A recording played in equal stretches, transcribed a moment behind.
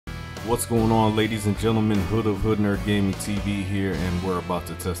What's going on, ladies and gentlemen? Hood of Hood Nerd Gaming TV here, and we're about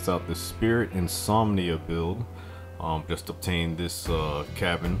to test out the Spirit Insomnia build. Just obtained this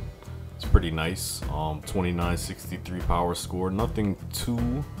cabin. It's pretty nice. 2963 power score. Nothing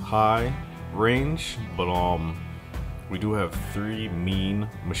too high range, but we do have 3 mean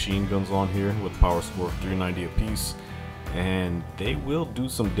machine guns on here with a power score of 390 apiece, and they will do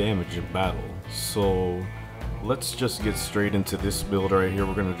some damage in battle. So let's just get straight into this build right here.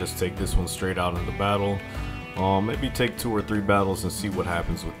 We're gonna just take this one straight out into battle. Maybe take 2 or 3 battles and see what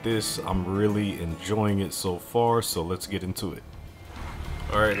happens with this. I'm really enjoying it so far, so let's get into it.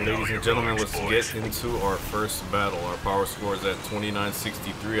 Alright, ladies and gentlemen, let's get into our first battle. Our power score is at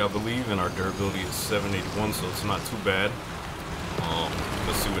 2963, I believe, and our durability is 781, so it's not too bad.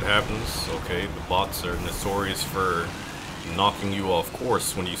 Let's see what happens. Okay, the bots are notorious for knocking you off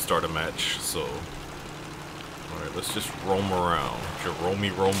course when you start a match, so alright, let's just roam around. Jerome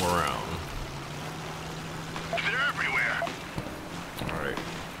roam around. They're everywhere. Alright,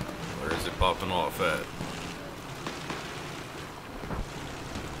 where is it popping off at?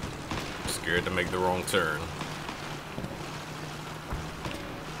 Scared to make the wrong turn.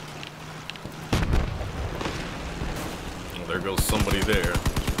 Oh, there goes somebody there.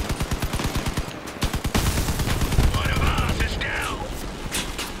 One of us is down.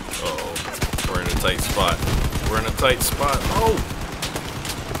 Uh-oh, we're in a tight spot. We're in a tight spot. Oh!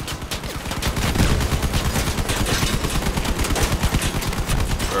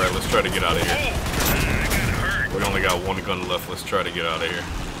 Alright, let's try to get out of here. I got hurt. We only got 1 gun left. Let's try to get out of here.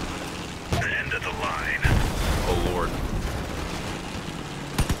 End of the line. Oh lord.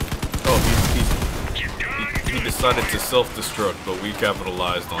 Oh, he decided to self-destruct, but we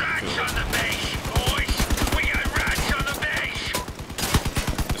capitalized on the Rats kill. on the base, boys. We got rats on the base.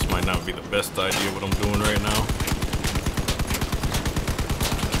 This might not be the best idea what I'm doing right now.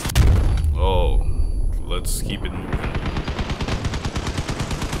 Oh, let's keep it moving.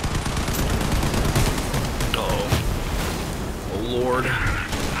 Uh-oh. Oh lord.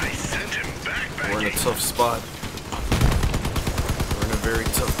 I sent him back. We're in a tough spot. We're in a very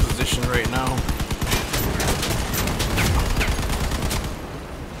tough position right now.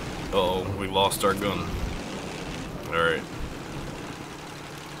 Uh-oh, we lost our gun. Alright.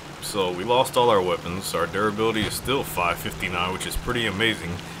 So, we lost all our weapons. Our durability is still 559, which is pretty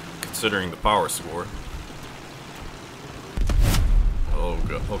amazing, considering the power score. Oh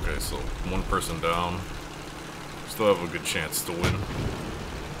god, okay, so 1 person down. Still have a good chance to win.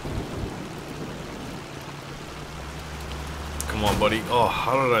 Come on, buddy. Oh,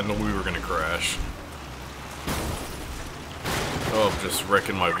 how did I know we were gonna crash? Oh, I'm just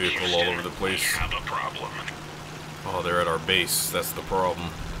wrecking my vehicle all over the place. We have a problem. Oh, they're at our base. That's the problem.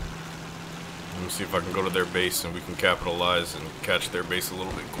 Let me see if I can go to their base and we can capitalize and catch their base a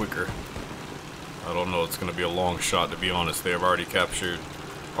little bit quicker. I don't know. It's going to be a long shot, to be honest. They have already captured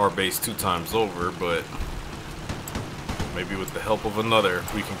our base 2 times over, but maybe with the help of another,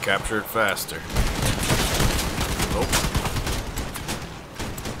 we can capture it faster. Nope.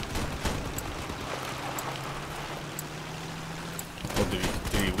 Oh, did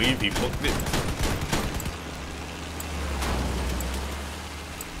he leave? He booked it?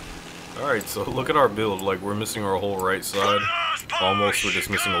 Alright, so look at our build. Like, we're missing our whole right side. Almost, we're just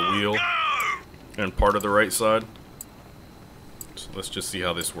missing a wheel and part of the right side. So let's just see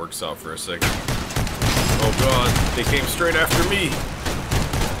how this works out for a second. Oh god, they came straight after me.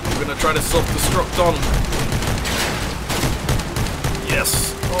 I'm gonna try to self-destruct on them.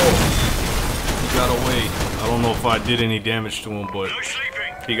 Yes. Oh, he got away. I don't know if I did any damage to him, but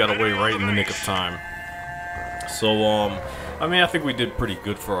he got away right in the nick of time. So, I mean, I think we did pretty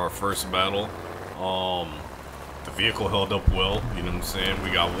good for our first battle. The vehicle held up well, you know what I'm saying? We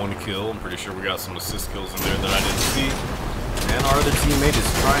got 1 kill. I'm pretty sure we got some assist kills in there that I didn't see. And our other teammate is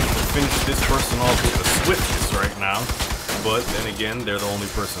trying to finish this person off with a swiftness right now. But then again, they're the only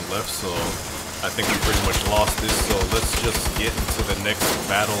person left, so I think we pretty much lost this. So let's just get into the next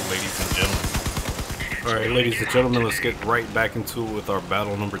battle, ladies and gentlemen. Alright, ladies and gentlemen, let's get right back into it with our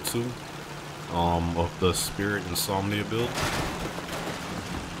battle number 2 of the Spirit Insomnia build.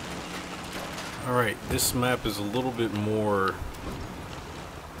 Alright, this map is a little bit more,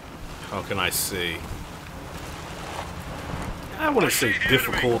 how can I say, I wouldn't say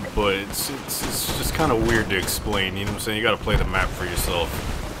difficult, but it's just kind of weird to explain, you know what I'm saying? You gotta play the map for yourself.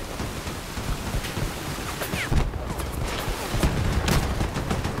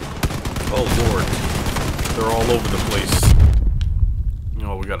 Oh lord, they're all over the place.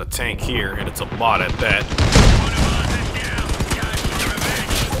 Oh, we got a tank here, and it's a bot at that.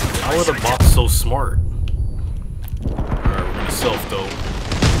 How are the bots so smart? Alright, we're gonna self though.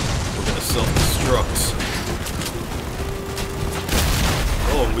 We're self-destruct.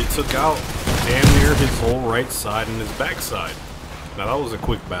 Oh, and we took out damn near his whole right side and his back side. Now that was a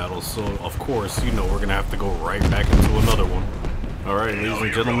quick battle, so of course, you know, we're gonna have to go right back into another one. Alright, ladies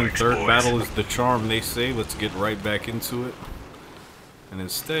and gentlemen, third battle is the charm, they say. Let's get right back into it. And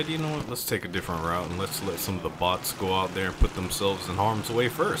instead, you know what, let's take a different route and let's let some of the bots go out there and put themselves in harm's way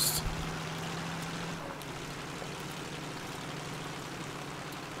first.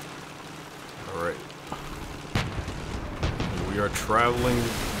 Alright. We are traveling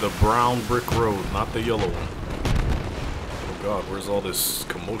the brown brick road, not the yellow one. Oh god, where's all this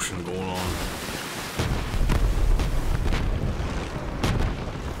commotion going on?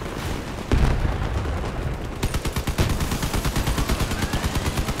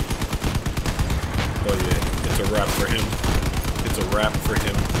 Oh yeah, it's a wrap for him. It's a wrap for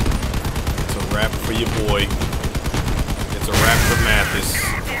him. It's a wrap for your boy. It's a wrap for Mathis.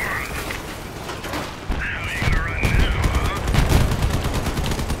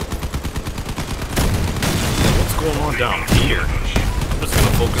 What's going on down here? I'm just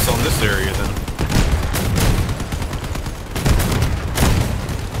gonna focus on this area then.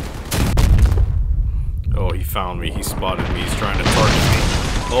 Oh, he found me. He spotted me. He's trying to target me.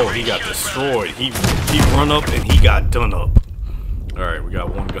 Oh, he got destroyed. He run up and he got done up. Alright, we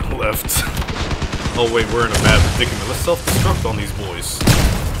got one gun left. Oh wait, we're in a bad predicament. Let's self-destruct on these boys.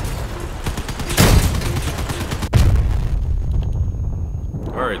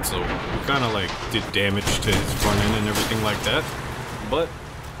 Alright, so we kind of like did damage to his front end and everything like that. But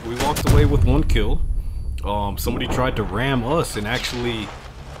we walked away with one kill. Somebody tried to ram us and actually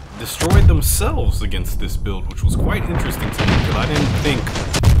destroyed themselves against this build, which was quite interesting to me because I didn't think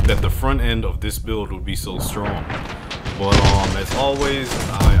that the front end of this build would be so strong. But as always,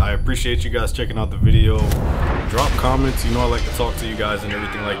 I appreciate you guys checking out the video. Drop comments, you know I like to talk to you guys and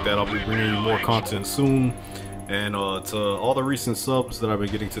everything like that. I'll be bringing you more content soon. And to all the recent subs that I've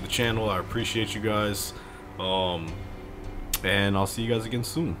been getting to the channel, I appreciate you guys. And I'll see you guys again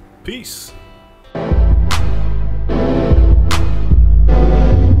soon. Peace.